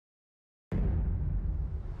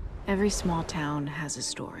Every small town has a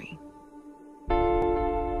story.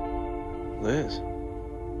 Liz.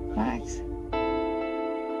 Max.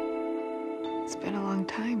 It's been a long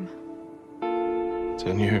time.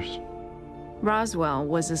 10 years. Roswell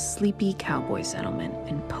was a sleepy cowboy settlement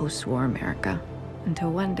in post-war America.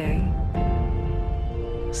 Until one day,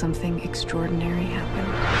 something extraordinary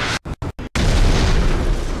happened.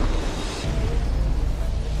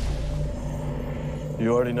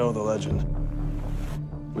 You already know the legend.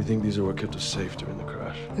 We think these are what kept us safe during the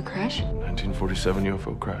crash. The crash? 1947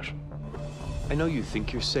 UFO crash. I know you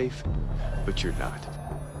think you're safe, but you're not.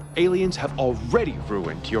 Aliens have already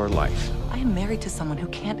ruined your life. I am married to someone who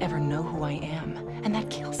can't ever know who I am, and that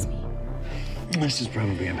kills me. This is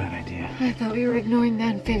probably a bad idea. I thought we were ignoring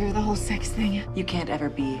that in favor of the whole sex thing. You can't ever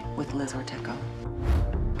be with Liz or Teco.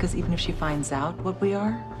 Because even if she finds out what we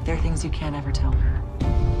are, there are things you can't ever tell her.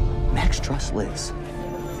 Max trusts Liz.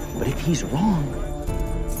 But if he's wrong,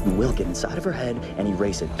 you will get inside of her head and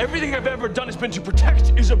erase it. Everything I've ever done has been to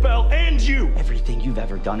protect Isabel and you. Everything you've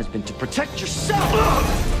ever done has been to protect yourself.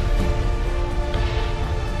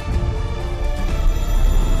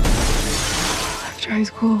 After high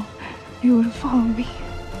school, you would have followed me.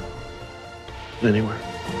 Anywhere.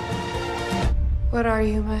 What are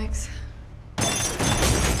you, Max?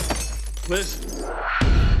 Liz.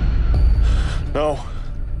 No.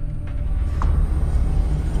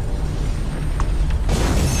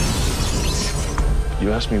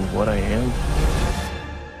 You ask me what I am?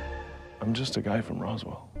 I'm just a guy from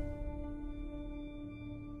Roswell.